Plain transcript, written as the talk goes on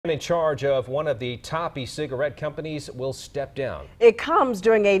in charge of one of the top e-cigarette companies will step down. It comes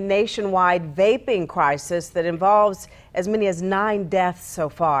during a nationwide vaping crisis that involves as many as 9 deaths so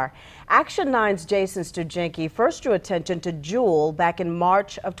far. Action 9's Jason Stujenki first drew attention to Juul back in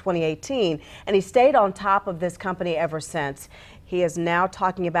March of 2018, and he stayed on top of this company ever since. He is now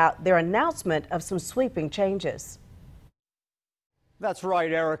talking about their announcement of some sweeping changes. That's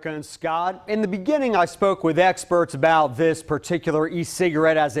right, Erica and Scott. In the beginning, I spoke with experts about this particular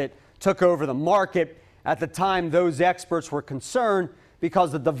e-cigarette as it took over the market. At the time, those experts were concerned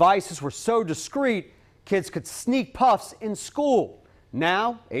because the devices were so discreet, kids could sneak puffs in school.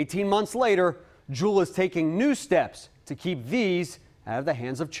 Now, 18 months later, Juul is taking new steps to keep these out of the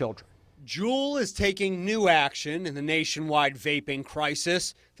hands of children. Juul is taking new action in the nationwide vaping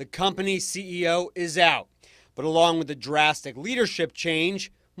crisis. The company's CEO is out. But along with the drastic leadership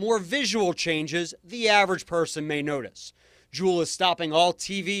change, more visual changes the average person may notice. Juul is stopping all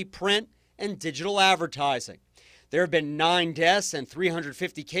TV, print, and digital advertising. There have been 9 deaths and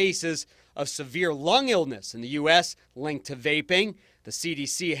 350 cases of severe lung illness in the U.S. linked to vaping. The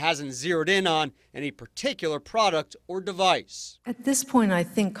CDC hasn't zeroed in on any particular product or device. At this point, I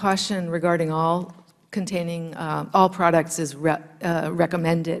think caution regarding all products is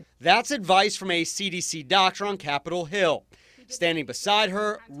recommended. That's advice from a CDC doctor on Capitol Hill. Standing beside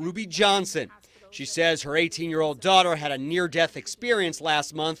her, Ruby Johnson. She says her 18-year-old daughter had a near-death experience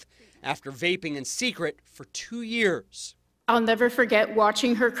last month after vaping in secret for 2 years. I'll never forget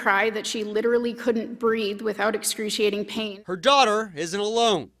watching her cry that she literally couldn't breathe without excruciating pain. Her daughter isn't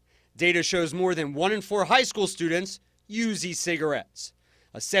alone. Data shows more than 1 in 4 high school students use e-cigarettes.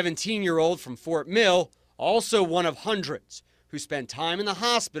 A 17-year-old from Fort Mill, also one of hundreds who spent time in the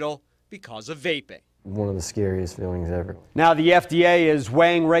hospital because of vaping. One of the scariest feelings ever. Now the FDA is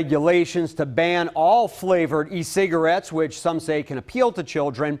weighing regulations to ban all flavored e-cigarettes, which some say can appeal to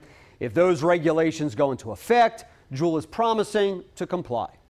children. If those regulations go into effect, Juul is promising to comply.